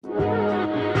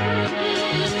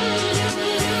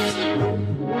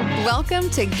Welcome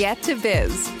to Get to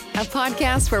Biz, a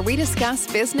podcast where we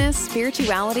discuss business,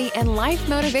 spirituality, and life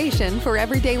motivation for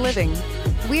everyday living.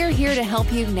 We're here to help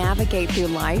you navigate through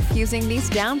life using these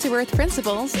down-to-earth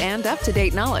principles and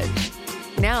up-to-date knowledge.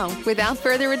 Now, without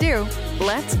further ado,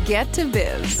 let's get to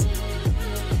biz.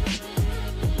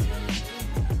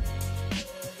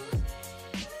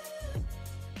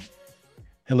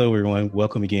 Hello, everyone.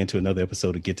 Welcome again to another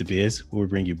episode of Get to Biz, where we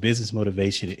bring you business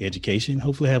motivation and education.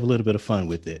 Hopefully have a little bit of fun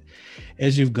with it.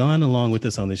 As you've gone along with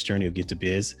us on this journey of Get to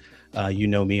Biz, you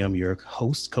know me, I'm your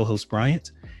co-host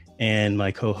Bryant, and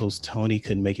my co-host Tony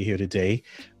couldn't make it here today.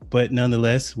 But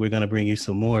nonetheless, we're going to bring you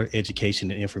some more education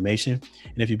and information.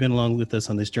 And if you've been along with us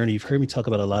on this journey, you've heard me talk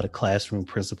about a lot of classroom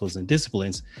principles and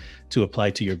disciplines to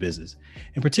apply to your business.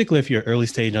 In particular, if you're an early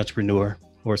stage entrepreneur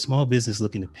or a small business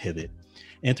looking to pivot.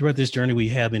 And throughout this journey, we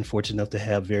have been fortunate enough to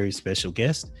have very special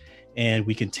guests. And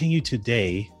we continue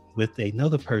today with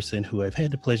another person who I've had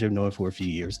the pleasure of knowing for a few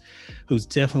years, who's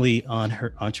definitely on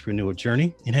her entrepreneurial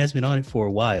journey and has been on it for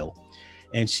a while.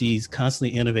 And she's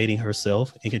constantly innovating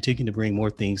herself and continuing to bring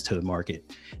more things to the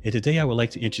market. And today I would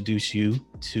like to introduce you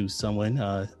to someone,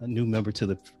 a new member to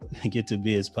the Get to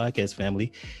Biz podcast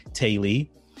family, Tay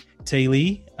Lee. Tay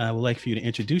Lee, I would like for you to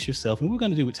introduce yourself. And what we're going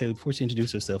to do with Tay Lee before she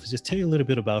introduces herself is just tell you a little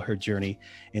bit about her journey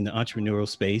in the entrepreneurial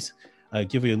space,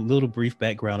 give you a little brief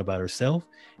background about herself,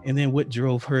 and then what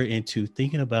drove her into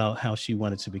thinking about how she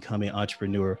wanted to become an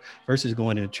entrepreneur versus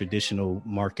going in a traditional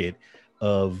market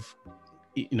of,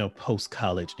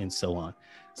 post-college and so on.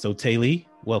 So Tay Lee,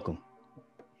 welcome.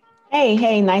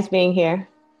 Hey, nice being here.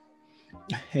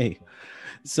 Hey.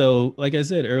 So, like I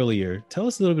said earlier, tell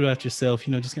us a little bit about yourself,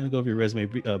 just kind of go over your resume,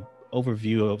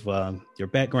 overview of your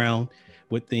background,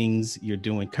 what things you're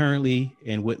doing currently,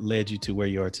 and what led you to where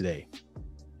you are today.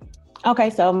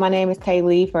 Okay, so my name is Tay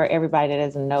Lee for everybody that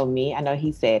doesn't know me. I know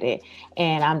he said it.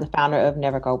 And I'm the founder of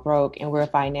Never Go Broke. And we're a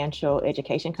financial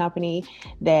education company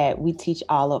that we teach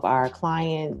all of our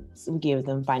clients. We give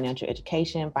them financial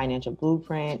education, financial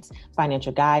blueprints,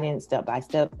 financial guidance,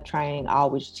 step-by-step training,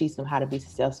 all which teach them how to be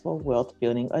successful wealth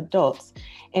building adults.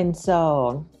 And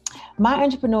so my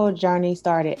entrepreneurial journey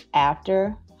started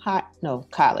after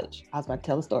college. I was about to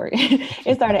tell a story.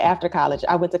 It started after college.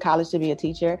 I went to college to be a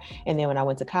teacher. And then when I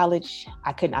went to college,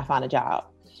 I could not find a job.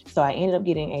 So I ended up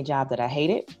getting a job that I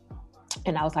hated.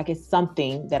 And I was like, it's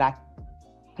something that I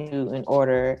can do in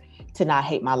order to not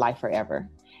hate my life forever.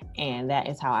 And that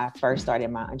is how I first started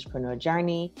my entrepreneurial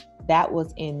journey. That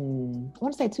was in, I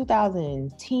want to say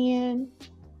 2010.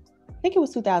 I think it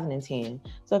was 2010.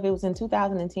 So if it was in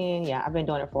 2010, yeah, I've been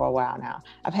doing it for a while now.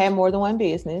 I've had more than one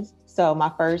business. So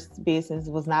my first business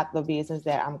was not the business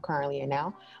that I'm currently in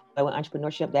now. But with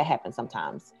entrepreneurship, that happens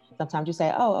sometimes. Sometimes you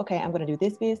say, oh, okay, I'm going to do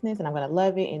this business and I'm going to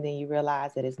love it. And then you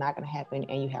realize that it's not going to happen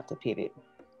and you have to pivot.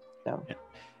 So. Yeah.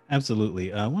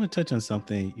 Absolutely. I want to touch on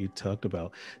something you talked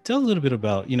about. Tell a little bit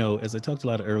about, as I talked to a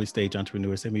lot of early stage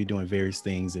entrepreneurs, they may be doing various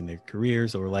things in their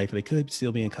careers or life. They could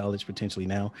still be in college potentially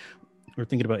now. Or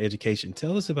thinking about education.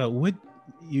 Tell us about what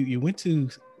you went to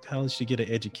college to get an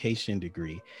education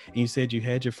degree. And you said you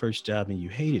had your first job and you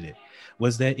hated it.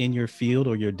 Was that in your field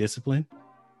or your discipline?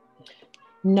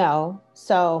 No.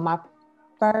 So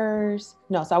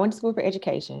I went to school for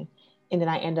education and then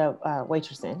I ended up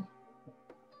waitressing.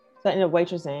 So I ended up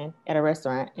waitressing at a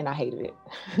restaurant and I hated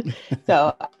it.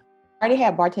 So I already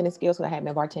had bartending skills because I had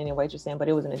been bartending and waitressing, but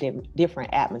it was in a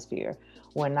different atmosphere.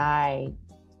 When I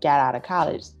got out of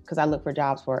college, because I looked for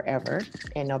jobs forever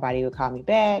and nobody would call me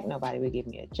back. Nobody would give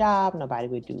me a job. Nobody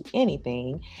would do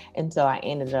anything. And so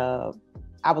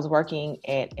I was working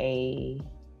at a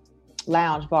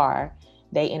lounge bar.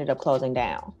 They ended up closing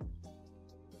down.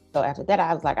 So after that,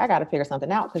 I was like, I got to figure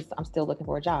something out because I'm still looking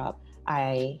for a job.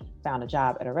 I found a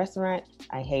job at a restaurant.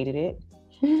 I hated it.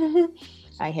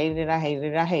 I hated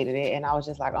it. And I was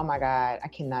just like, oh my God, I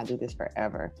cannot do this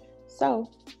forever. So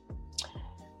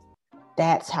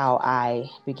that's how I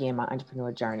began my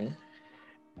entrepreneurial journey.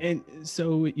 And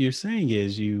so what you're saying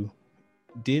is you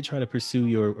did try to pursue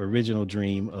your original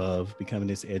dream of becoming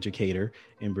this educator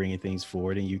and bringing things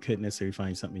forward, and you couldn't necessarily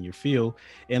find something in your field.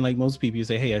 And like most people, you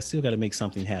say, hey, I still got to make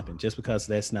something happen. Just because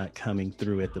that's not coming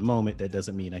through at the moment, that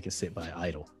doesn't mean I can sit by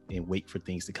idle and wait for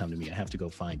things to come to me. I have to go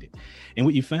find it. And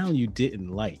what you found you didn't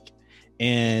like,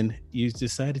 and you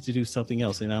decided to do something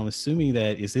else. And I'm assuming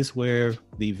is this where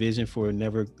the vision for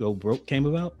Never Go Broke came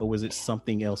about, or was it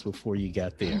something else before you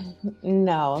got there?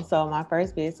 No. So my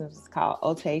first business was called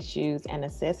Ote Shoes and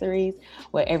Accessories,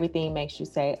 where everything makes you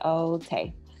say Ote.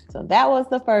 So that was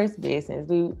the first business.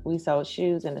 We sold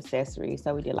shoes and accessories.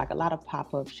 So we did like a lot of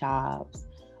pop-up shops,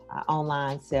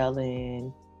 online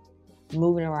selling,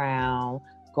 moving around,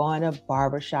 going to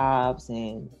barbershops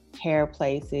and hair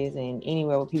places and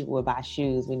anywhere where people would buy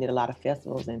shoes. We did a lot of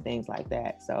festivals and things like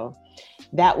that. So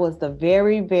that was the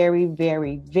very, very,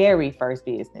 very, very first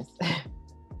business.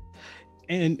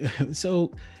 And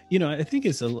so, I think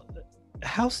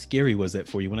how scary was that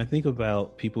for you? When I think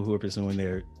about people who are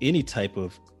pursuing any type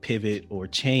of pivot or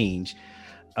change,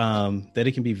 that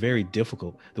it can be very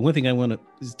difficult. The one thing I want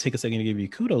to take a second to give you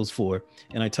kudos for,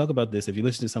 and I talk about this, if you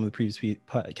listen to some of the previous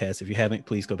podcasts, if you haven't,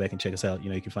 please go back and check us out.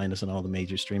 You can find us on all the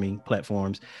major streaming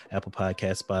platforms, Apple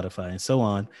Podcasts, Spotify, and so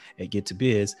on at Get to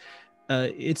Biz.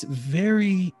 I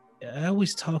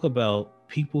always talk about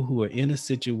people who are in a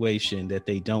situation that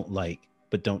they don't like,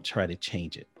 but don't try to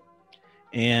change it.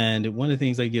 And one of the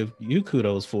things I give you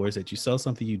kudos for is that you saw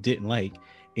something you didn't like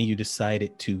and you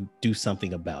decided to do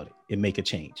something about it and make a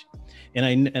change.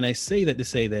 And I say that to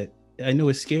say that I know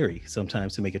it's scary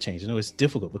sometimes to make a change. I know it's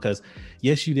difficult because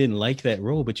yes, you didn't like that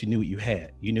role, but you knew what you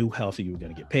had. You knew how often you were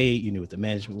going to get paid. You knew what the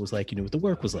management was like. You knew what the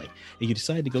work was like. And you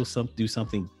decided to go do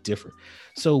something different.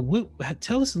 So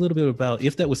tell us a little bit about,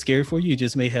 if that was scary for you, you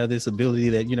just may have this ability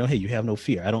that, hey, you have no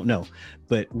fear. I don't know.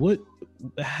 But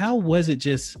how was it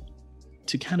just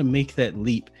to kind of make that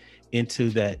leap into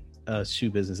that shoe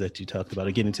business that you talked about,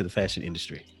 or get into the fashion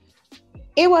industry?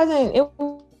 It wasn't,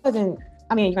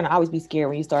 I mean, you're going to always be scared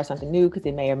when you start something new because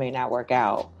it may or may not work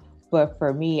out. But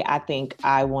for me, I think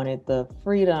I wanted the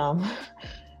freedom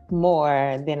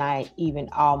more than I even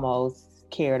almost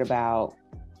cared about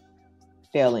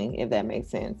failing, if that makes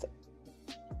sense.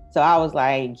 So I was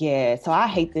like, yeah, so I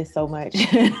hate this so much.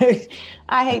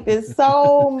 I hate this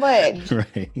so much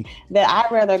right. that I'd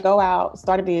rather go out,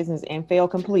 start a business and fail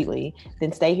completely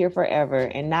than stay here forever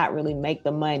and not really make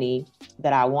the money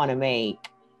that I want to make.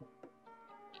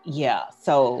 Yeah.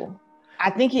 So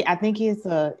I think it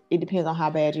depends on how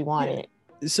bad you want it.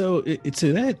 So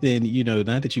to that, then,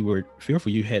 not that you were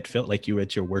fearful, you had felt like you were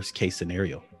at your worst case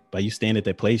scenario. By you stand at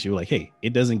that place, you're like, hey,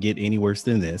 it doesn't get any worse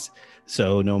than this.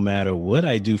 So no matter what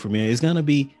I do from here, it's going to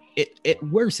be, at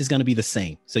worst, it's going to be the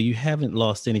same. So you haven't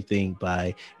lost anything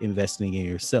by investing in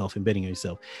yourself and betting on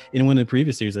yourself. In one of the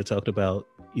previous series, I talked about,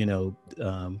 or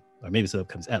maybe it's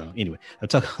upcomes, I don't know. Anyway, I've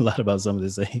talked a lot about some of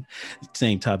the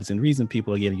same topics. And the reason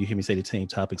people, again, you hear me say the same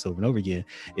topics over and over again,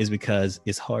 is because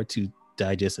it's hard to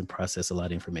digest and process a lot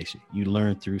of information. You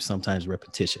learn through sometimes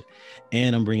repetition.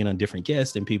 And I'm bringing on different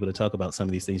guests and people to talk about some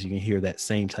of these things. You can hear that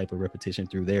same type of repetition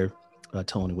through their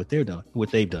tone and what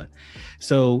they've done.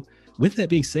 So with that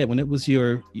being said, when it was she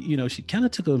kind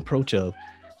of took an approach of,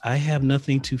 I have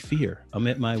nothing to fear. I'm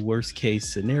at my worst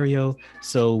case scenario.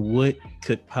 So what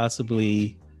could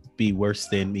possibly be worse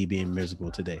than me being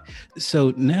miserable today?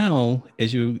 So now,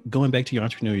 as you're going back to your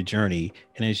entrepreneurial journey,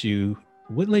 and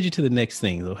what led you to the next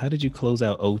thing? So how did you close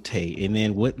out Otay? And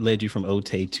then what led you from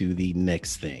Otay to the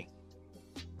next thing?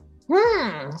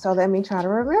 So let me try to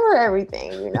remember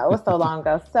everything. It was so long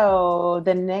ago. So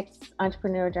the next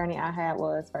entrepreneurial journey I had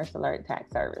was First Alert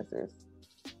Tax Services.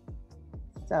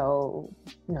 So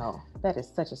no, that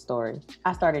is such a story.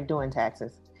 I started doing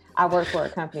taxes. I worked for a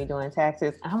company doing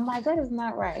taxes. I'm like, that is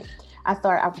not right. I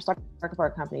started working for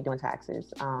a company doing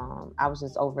taxes. I was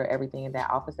just over everything in that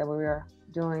office that we were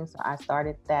doing. So I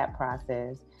started that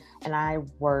process and I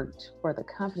worked for the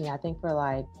company, I think for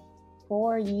like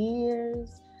 4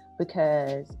 years,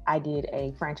 because I did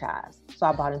a franchise. So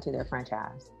I bought into their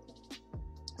franchise.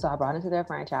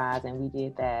 And we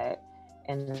did that.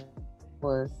 And it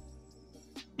was,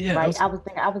 right. I was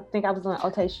doing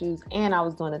Otay shoes and I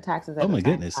was doing the taxes at the same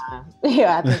goodness. time.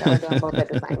 Yeah, I think I was doing both at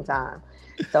the same time.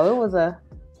 So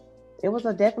it was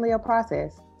definitely a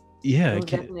process. Yeah, it was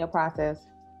definitely a process.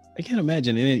 I can't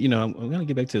imagine. And I'm going to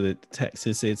get back to the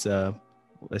taxes. It's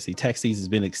tax season has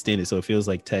been extended, so it feels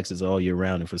like taxes all year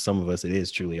round. And for some of us, it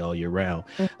is truly all year round.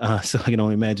 So I can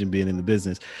only imagine being in the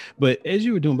business. But as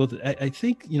you were doing both, I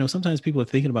think, sometimes people are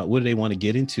thinking about what do they want to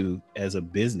get into as a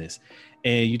business.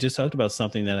 And you just talked about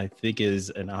something that I think is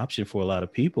an option for a lot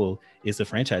of people is the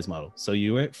franchise model. So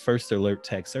you were at First Alert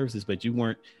Tax Services, but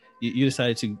you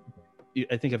decided to,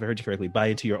 I think if I heard you correctly, buy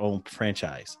into your own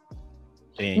franchise.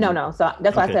 No. So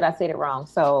that's why I said it wrong.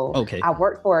 So okay. I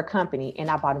worked for a company and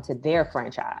I bought into their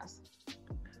franchise.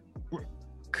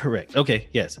 Correct. Okay.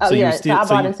 Yes. Oh, so yeah. So I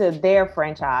bought into their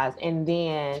franchise, and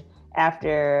then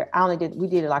after we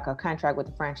did like a contract with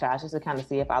the franchise just to kind of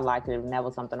see if I liked it, and that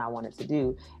was something I wanted to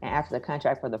do. And after the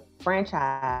contract for the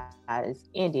franchise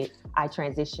ended, I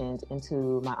transitioned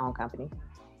into my own company.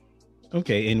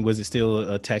 Okay. And was it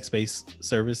still a tax-based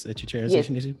service that you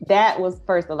transitioned into? That was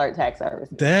First Alert Tax Service.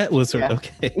 That was yeah.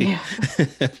 Okay. Yeah.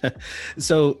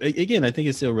 So again, I think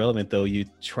it's still relevant though. You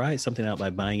tried something out by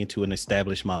buying into an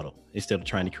established model instead of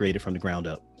trying to create it from the ground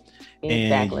up.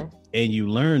 Exactly. And you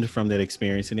learned from that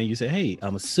experience, and then you say, hey,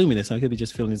 I'm assuming this, I could be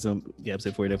just filling some gaps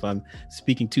for it. If I'm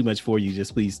speaking too much for you,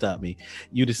 just please stop me.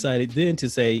 You decided then to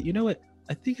say, you know what,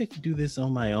 I think I could do this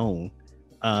on my own,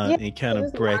 and kind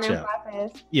of branch out.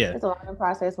 Yeah. It's a learning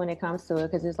process when it comes to it,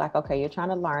 because it's like, okay, you're trying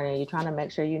to learn it, you're trying to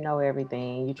make sure you know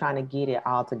everything, you're trying to get it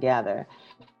all together.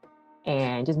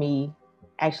 And just me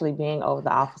actually being over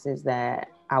the offices that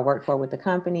I worked for with the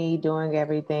company, doing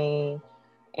everything,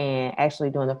 and actually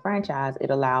doing the franchise, it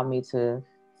allowed me to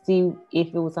see if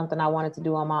it was something I wanted to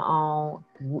do on my own.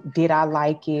 Did I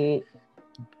like it?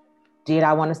 Did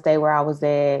I want to stay where I was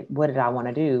at? What did I want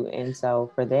to do? And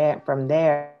so from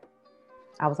there,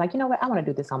 I was like, you know what? I want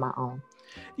to do this on my own.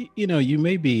 You know, you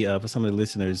may be, for some of the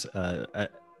listeners,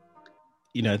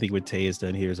 I think what Tay has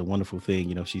done here is a wonderful thing.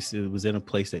 You know, she was in a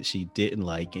place that she didn't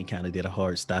like and kind of did a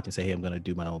hard stop and say, hey, I'm going to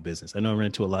do my own business. I know I run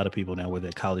into a lot of people now where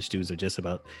the college students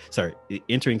are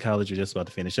entering college or just about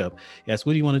to finish up. Yes,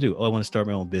 what do you want to do? Oh, I want to start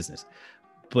my own business.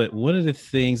 But one of the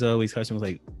things I always question was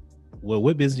like, well,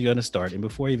 what business are you going to start? And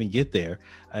before I even get there,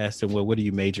 I asked them, well, what are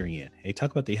you majoring in? They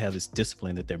talk about they have this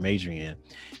discipline that they're majoring in.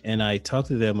 And I talked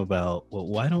to them about, well,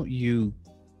 why don't you,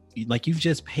 like, you've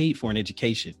just paid for an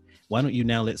education. Why don't you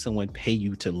now let someone pay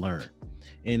you to learn?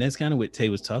 And that's kind of what Tay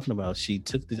was talking about. She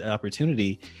took the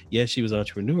opportunity. Yes, she was an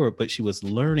entrepreneur, but she was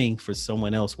learning for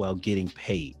someone else while getting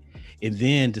paid, and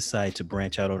then decide to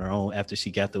branch out on her own after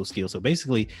she got those skills. So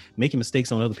basically making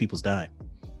mistakes on other people's dime.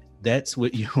 That's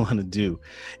what you want to do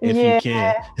if you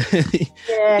can.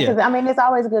 Yeah, because I mean, it's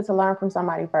always good to learn from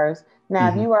somebody first. Now,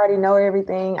 if you already know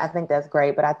everything, I think that's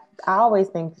great. But I always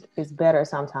think it's better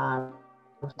sometimes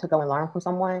to go and learn from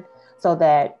someone so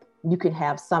that you can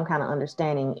have some kind of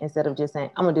understanding instead of just saying,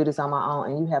 I'm gonna do this on my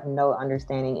own, and you have no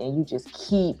understanding and you just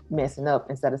keep messing up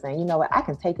instead of saying, you know what, I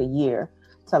can take a year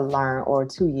to learn or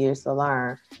 2 years to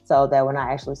learn so that when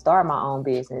I actually start my own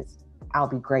business, I'll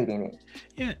be great in it.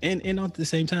 Yeah. And at the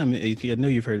same time, I know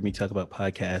you've heard me talk about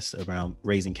podcasts around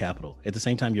raising capital. At the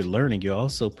same time you're learning, you're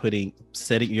also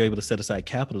you're able to set aside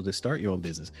capital to start your own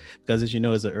business. Because as you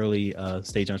know, as an early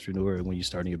stage entrepreneur, when you're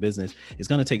starting your business, it's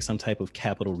going to take some type of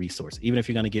capital resource. Even if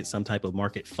you're going to get some type of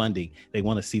market funding, they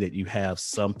want to see that you have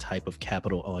some type of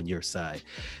capital on your side.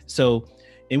 So,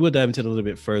 and we'll dive into it a little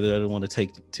bit further. I don't want to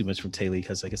take too much from Taylor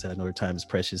because, like I said, I know her time is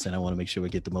precious, and I want to make sure we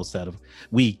get the most out of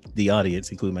the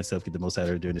audience, including myself, get the most out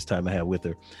of her during this time I have with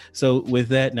her. So with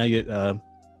that, now you're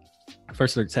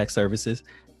First Alert Tax Services,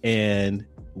 and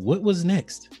what was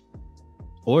next?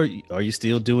 Or are you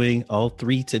still doing all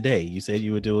three today? You said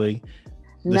you were doing.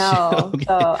 No, okay.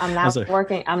 So I'm not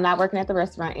working. I'm not working at the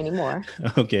restaurant anymore.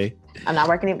 Okay. I'm not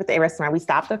working at the restaurant. We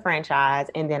stopped the franchise,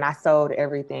 and then I sold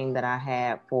everything that I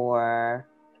had for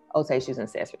Otay Shoes and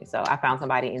Accessories. So I found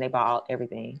somebody and they bought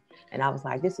everything. And I was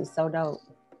like, this is so dope.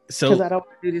 So because I don't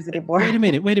want to do this anymore. Wait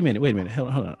a minute. Hold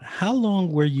on. How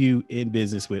long were you in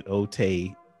business with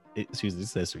Otay Shoes and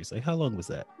Accessories? Like, how long was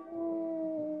that?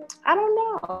 I don't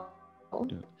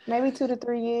know. Maybe 2 to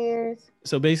 3 years.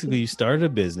 So basically you started a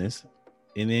business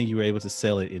and then you were able to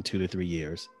sell it in 2 to 3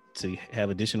 years to have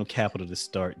additional capital to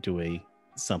start doing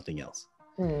something else.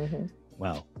 Mm-hmm.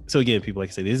 Wow. So again, people, like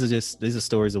I say, these are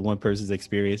stories of one person's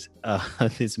experience.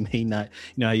 This may not,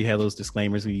 you know how you have those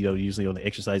disclaimers where, you know, usually on the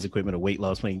exercise equipment or weight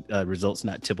loss results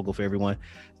not typical for everyone.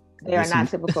 They are not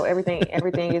typical.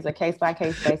 Everything is a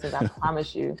case-by-case basis. I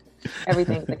promise you,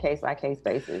 everything's a case-by-case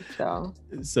basis.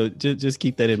 So just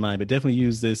keep that in mind, but definitely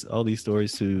use all these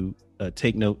stories to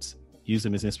take notes, use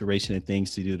them as inspiration and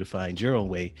things to do to find your own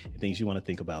way and things you want to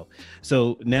think about.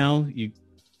 So now you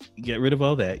get rid of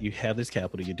all that. You have this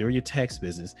capital. You're doing your tax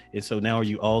business. And so now are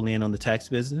you all in on the tax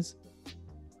business?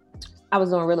 I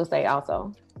was doing real estate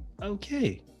also.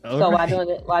 Okay.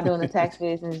 While doing the tax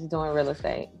business, doing real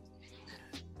estate.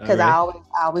 Because I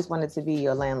always wanted to be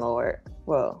a landlord.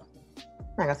 Well, I'm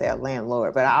not gonna say a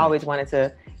landlord, but I always wanted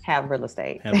to have real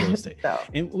estate.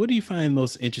 And what do you find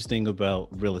most interesting about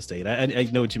real estate? I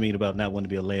know what you mean about not wanting to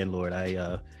be a landlord.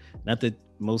 Not that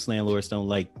most landlords don't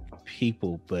like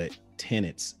people, but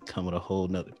tenants come with a whole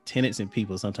nother. Tenants and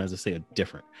people sometimes I say are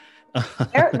different.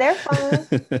 They're fun.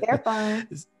 They're fun.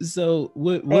 So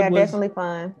they are definitely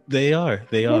fun. They are.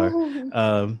 And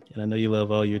I know you love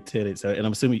all your tenants. And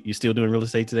I'm assuming you're still doing real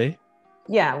estate today?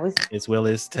 Yeah. As well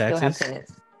as taxes? Still have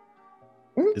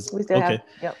tenants. We still have.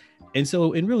 Yep. And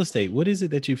so in real estate, what is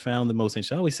it that you found the most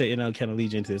interesting? I always say, and I'll kind of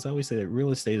lead you into this, I always say that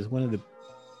real estate is one of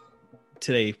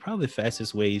today, probably the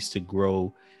fastest ways to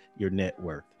grow your net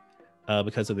worth.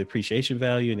 Because of the appreciation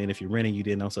value, and then if you're renting, you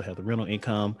then also have the rental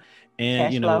income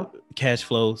and cash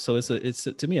flow. So it's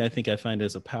to me, I think I find it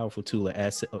as a powerful tool,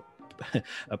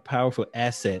 a powerful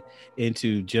asset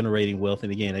into generating wealth.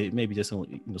 And again, it may be just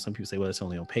only, some people say, well, it's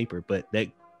only on paper, but that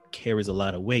carries a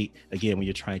lot of weight again when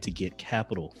you're trying to get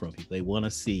capital from people. They want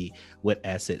to see what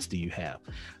assets do you have.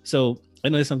 So I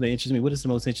know that's something that interests me. What is the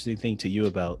most interesting thing to you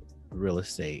about real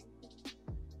estate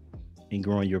in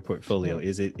growing your portfolio?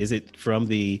 Is it from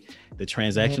the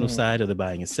transactional side of the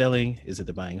buying and selling? Is it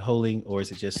the buying and holding, or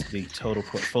is it just the total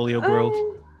portfolio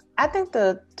growth? I think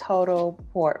the total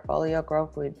portfolio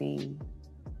growth would be,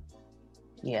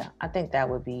 I think that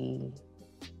would be,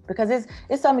 because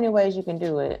it's so many ways you can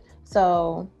do it.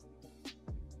 So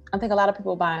I think a lot of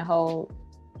people buy and hold,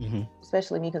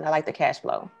 especially me, because I like the cash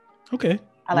flow. Okay.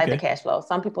 I like the cash flow.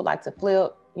 Some people like to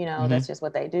flip, that's just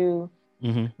what they do.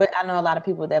 But I know a lot of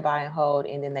people that buy and hold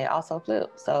and then they also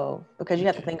flip. So because you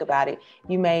have to think about it,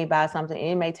 you may buy something and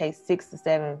it may take 6 to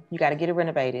 7. You got to get it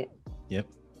renovated. Yep.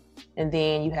 And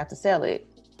then you have to sell it.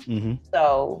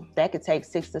 So that could take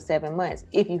 6 to 7 months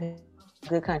if you have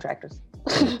good contractors.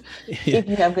 If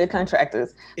you have good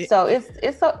contractors. So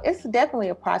it's definitely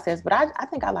a process, but I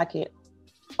think I like it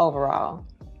overall.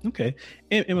 Okay.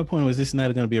 And my point was, this is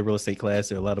not going to be a real estate class.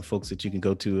 There are a lot of folks that you can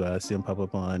go to, see them pop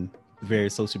up on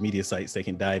various social media sites. They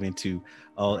can dive into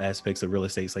all aspects of real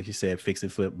estate, like you said, fix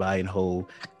and flip, buy and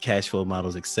hold, cash flow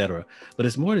models, etc. But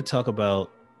it's more to talk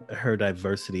about her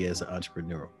diversity as an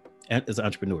entrepreneur,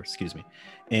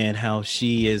 and how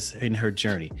she is in her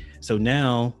journey. So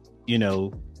now,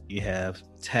 you have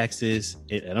taxes.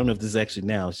 I don't know if this is actually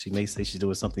now. She may say she's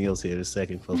doing something else here in a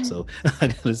second, folks. So I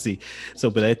gotta see. So,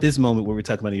 but at this moment where we're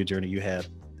talking about your journey, you have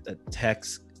a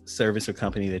tax service or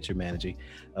company that you're managing,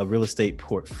 a real estate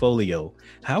portfolio.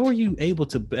 How are you able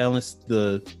to balance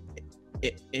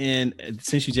and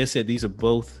since you just said these are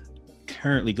both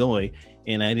currently going,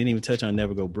 and I didn't even touch on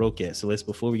Never Go Broke yet. So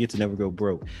before we get to Never Go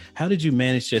Broke, how did you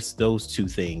manage just those two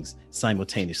things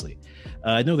simultaneously?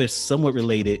 I know they're somewhat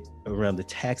related around the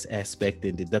tax aspect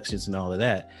and deductions and all of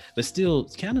that, but still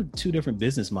kind of two different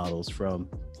business models, from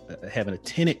having a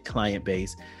tenant client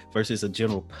base versus a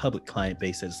general public client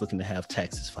base that's looking to have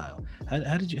taxes filed.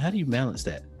 How do you balance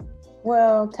that?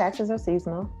 Well, taxes are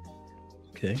seasonal.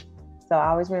 Okay. So I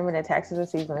always remember that taxes are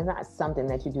seasonal. It's not something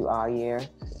that you do all year,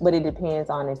 but it depends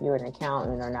on if you're an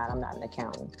accountant or not. I'm not an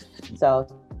accountant. So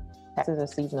taxes are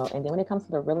seasonal. And then when it comes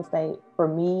to the real estate, for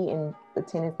me and the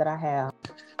tenants that I have,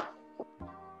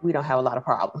 we don't have a lot of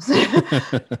problems.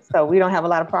 So we don't have a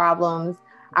lot of problems.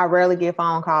 I rarely get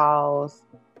phone calls.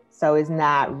 So it's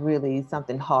not really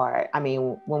something hard. I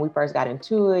mean, when we first got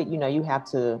into it, you have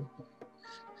to,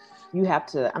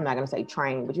 I'm not going to say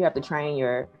train, but you have to train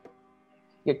your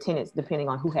tenants depending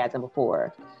on who had them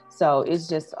before. So it's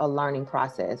just a learning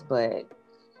process, but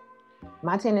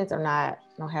my tenants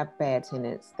don't have bad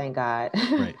tenants. Thank God.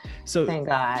 Right. So thank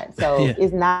God. So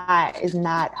it's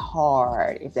not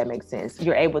hard, if that makes sense.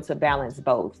 You're able to balance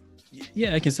both.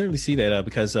 Yeah, I can certainly see that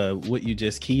because what you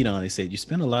just keyed on is that you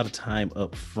spend a lot of time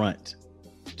up front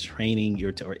training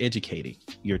or educating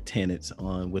your tenants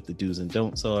on what the do's and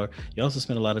don'ts are. You also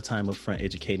spend a lot of time up front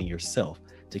educating yourself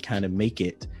to kind of make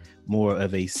it more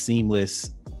of a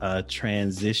seamless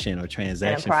transition or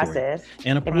transaction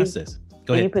and a process.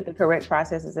 Go ahead. If you put the correct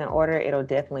processes in order, it'll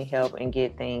definitely help and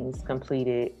get things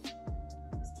completed.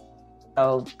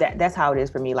 So that's how it is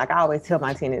for me. Like I always tell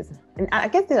my tenants, and I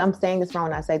guess that I'm saying this wrong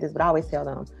when I say this, but I always tell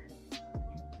them,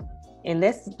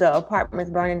 unless the apartment's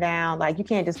burning down, like you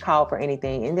can't just call for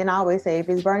anything. And then I always say, if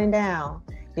it's burning down,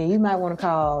 then you might want to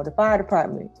call the fire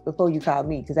department before you call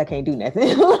me, because I can't do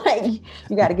nothing. Like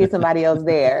you got to get somebody else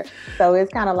there. So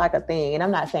it's kind of like a thing. And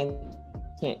I'm not saying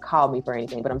you can't call me for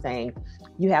anything, but I'm saying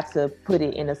you have to put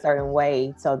it in a certain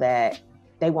way so that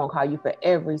they won't call you for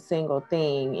every single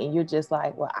thing. And you're just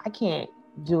like, well, I can't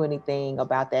do anything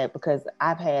about that, because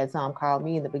I've had some call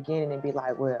me in the beginning and be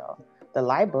like, well, the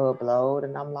light bulb glowed.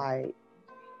 And I'm like,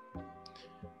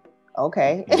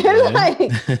 okay.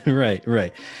 Like, right.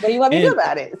 What do you want me to do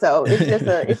about it? So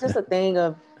it's just a thing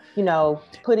of,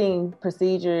 putting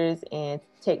procedures and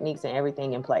techniques and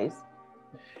everything in place.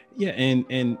 Yeah.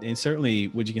 And certainly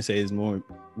what you can say is more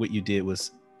what you did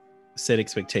was set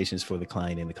expectations for the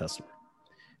client and the customer.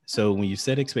 So when you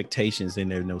set expectations, then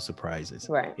there are no surprises.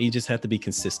 Right. You just have to be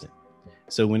consistent.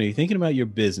 So when you're thinking about your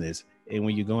business and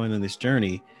when you're going on this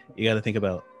journey, you got to think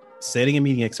about setting and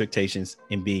meeting expectations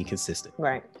and being consistent.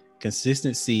 Right.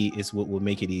 Consistency is what will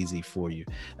make it easy for you.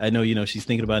 I know, she's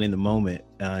thinking about in the moment,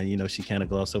 she kind of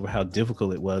glossed over how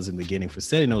difficult it was in the beginning for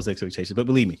setting those expectations. But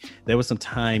believe me, there was some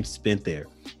time spent there.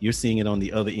 You're seeing it on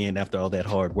the other end after all that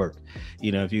hard work.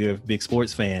 If you're a big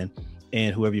sports fan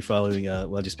and whoever you're following,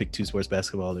 just pick two sports,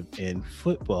 basketball and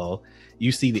football,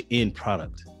 you see the end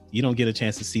product. You don't get a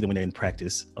chance to see them when they're in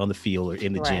practice on the field or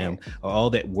in the gym, or all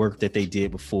that work that they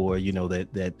did before,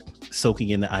 that soaking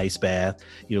in the ice bath,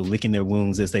 licking their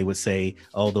wounds, as they would say,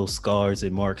 all those scars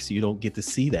and marks. You don't get to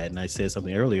see that. And I said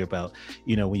something earlier about,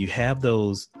 when you have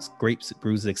those scrapes,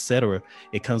 bruises, etc.,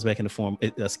 it comes back in the form,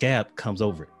 a scab comes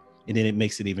over it, and then it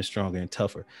makes it even stronger and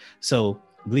tougher. So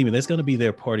believe me, that's going to be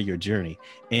their part of your journey.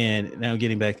 And now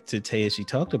getting back to Tay, as she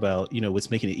talked about, what's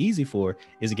making it easy for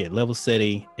is, again, level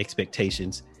setting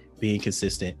expectations, being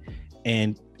consistent,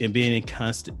 and being in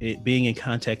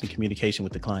contact and communication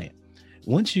with the client.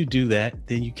 Once you do that,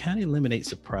 then you kind of eliminate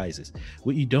surprises.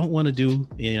 What you don't want to do,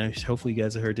 hopefully you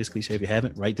guys have heard this cliche. If you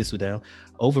haven't, write this one down: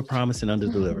 overpromise and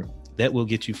underdeliver. That will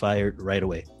get you fired right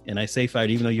away. And I say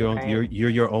fired, even though you're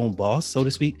your own boss, so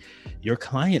to speak. Your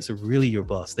clients are really your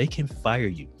boss. They can fire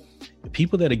you. The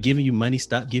people that are giving you money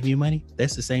stop giving you money.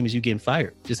 That's the same as you getting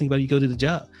fired. Just think about it, you go to the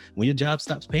job. When your job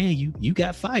stops paying you, you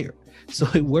got fired. So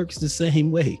it works the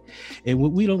same way. And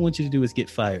what we don't want you to do is get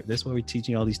fired. That's why we're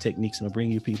teaching all these techniques, and I'll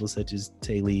bring you people such as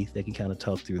Tay Lee that can kind of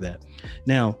talk through that.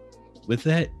 Now, with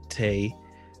that, Tay,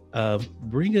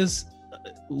 bring us,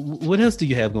 what else do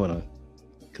you have going on?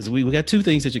 Because we got two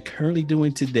things that you're currently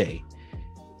doing today.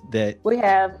 That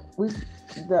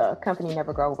the company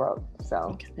Never Go Broke.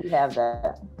 So we have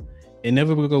that. And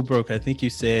Never Will Go Broke, I think you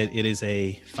said it is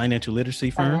a financial literacy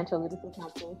firm? Financial literacy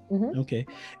company. Mm-hmm. Okay.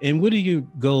 And what are your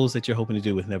goals that you're hoping to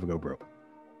do with Never Go Broke?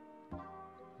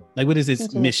 Like, what is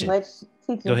its mission?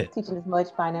 Teaching as much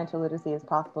financial literacy as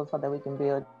possible so that we can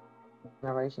build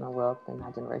generational wealth and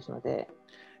not generational debt.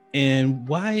 And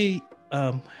why,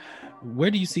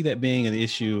 where do you see that being an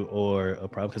issue or a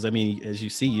problem? Because, I mean, as you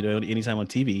see, anytime on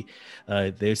TV,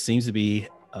 there seems to be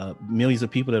millions of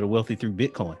people that are wealthy through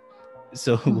Bitcoin.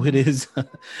 So what is,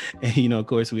 and of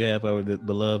course, we have our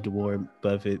beloved Warren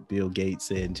Buffett, Bill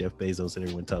Gates, and Jeff Bezos that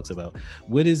everyone talks about.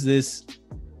 What is this?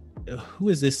 Who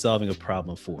is this solving a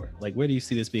problem for? Like, where do you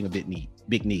see this being a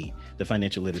big need, the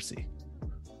financial literacy?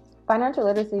 Financial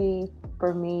literacy,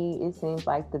 for me, it seems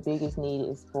like the biggest need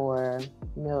is for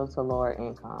middle to lower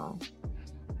income.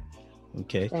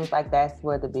 Okay. Seems like that's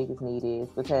where the biggest need is,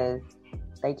 because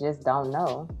they just don't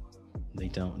know. They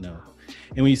don't know.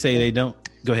 And when you say they don't,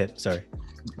 go ahead. Sorry.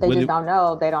 They just don't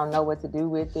know. They don't know what to do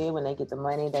with it. When they get the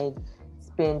money, they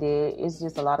spend it. It's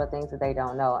just a lot of things that they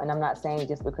don't know. And I'm not saying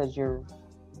just because you're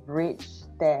rich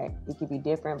that it could be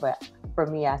different, but for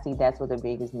me, I see that's what the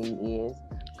biggest need is.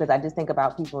 Because I just think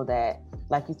about people that,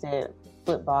 like you said,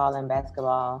 football and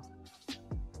basketball,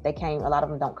 a lot of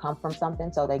them don't come from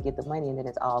something, so they get the money and then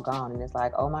it's all gone. And it's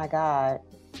like, oh my God,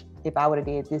 if I would have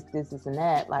did this, and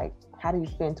that, like, how do you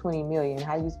spend $20 million?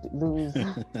 How do you lose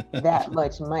that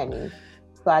much money?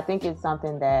 So I think it's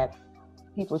something that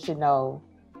people should know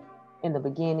in the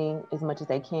beginning as much as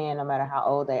they can, no matter how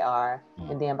old they are.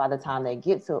 And then by the time they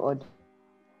get to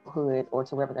adulthood or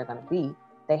to wherever they're going to be,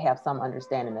 they have some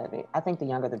understanding of it. I think the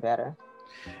younger, the better.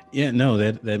 Yeah, no,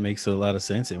 that makes a lot of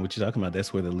sense. And what you're talking about,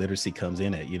 that's where the literacy comes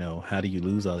in at. How do you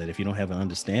lose all that? If you don't have an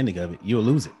understanding of it, you'll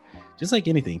lose it. Just like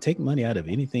anything, take money out of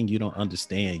it. Anything you don't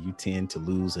understand, you tend to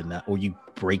lose or you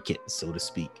break it, so to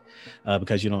speak,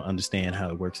 because you don't understand how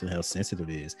it works and how sensitive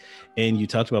it is. And you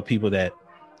talked about people that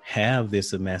have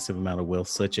this massive amount of wealth,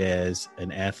 such as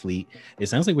an athlete. It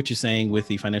sounds like what you're saying with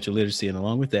the financial literacy, and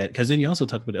along with that, because then you also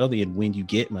talk about the other end, when you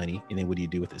get money, and then what do you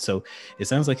do with it? So it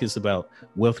sounds like it's about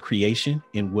wealth creation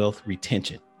and wealth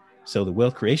retention. So the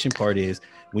wealth creation part is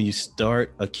when you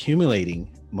start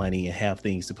accumulating money and have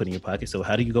things to put in your pocket. So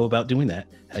how do you go about doing that?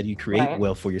 How do you create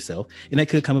wealth for yourself? And that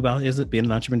could come about as being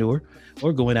an entrepreneur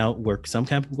or going out work. Some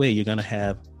kind of way you're going to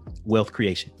have wealth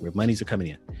creation where monies are coming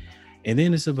in. And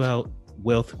then it's about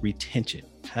wealth retention.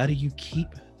 How do you keep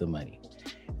the money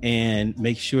and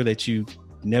make sure that you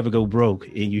never go broke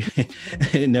and you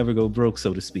never go broke,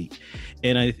 so to speak?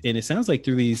 And it sounds like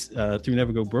through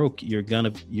Never Go Broke, you're kind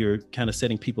of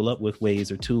setting people up with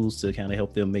ways or tools to kind of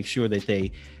help them make sure that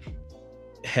they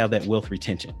have that wealth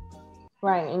retention.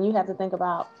 Right. And you have to think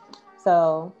about,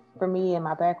 so for me in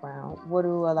my background, what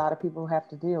do a lot of people have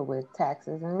to deal with?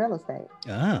 Taxes and real estate.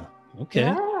 Okay.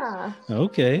 Yeah.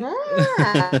 Okay.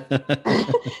 Yeah.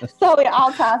 So it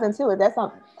all ties into it. That's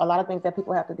a lot of things that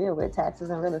people have to deal with, taxes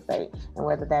and real estate, and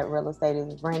whether that real estate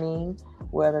is renting,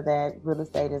 whether that real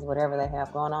estate is whatever they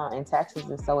have going on. And taxes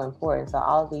is so important. So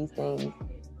all of these things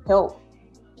help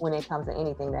when it comes to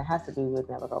anything that has to do with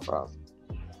Never Go Broke.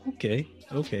 Okay.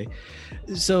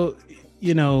 So,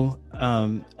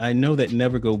 I know that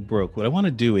Never Go Broke. What I want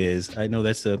to do is, I know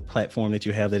that's a platform that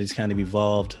you have that has kind of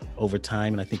evolved over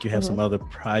time. And I think you have some other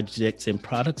projects and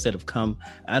products that have come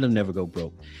out of Never Go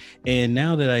Broke. And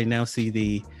now that I see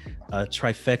the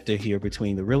trifecta here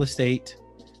between the real estate,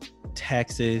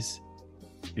 taxes,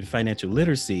 and financial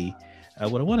literacy,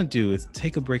 what I want to do is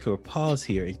take a break or a pause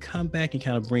here and come back and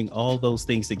kind of bring all those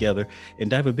things together and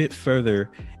dive a bit further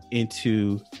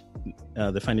into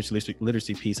the financial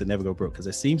literacy piece of Never Go Broke, because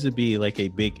it seems to be like a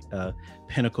big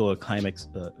pinnacle or climax,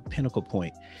 pinnacle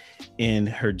point in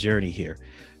her journey here.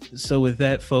 So with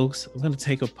that, folks, I'm going to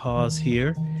take a pause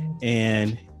here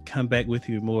and come back with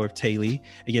you more of Taylor.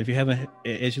 Again, if you haven't,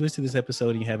 as you listen to this episode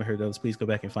and you haven't heard those, please go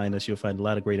back and find us. You'll find a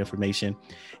lot of great information,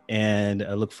 and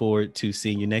I look forward to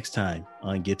seeing you next time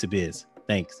on Get to Biz.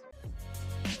 Thanks.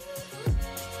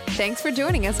 Thanks for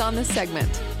joining us on this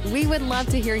segment. We would love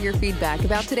to hear your feedback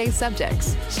about today's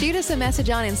subjects. Shoot us a message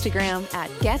on Instagram at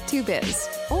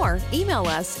Get2Biz or email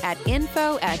us at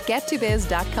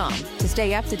info@get2biz.com to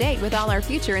stay up to date with all our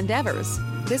future endeavors.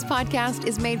 This podcast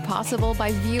is made possible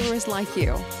by viewers like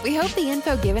you. We hope the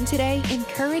info given today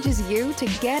encourages you to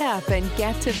get up and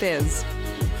get to biz.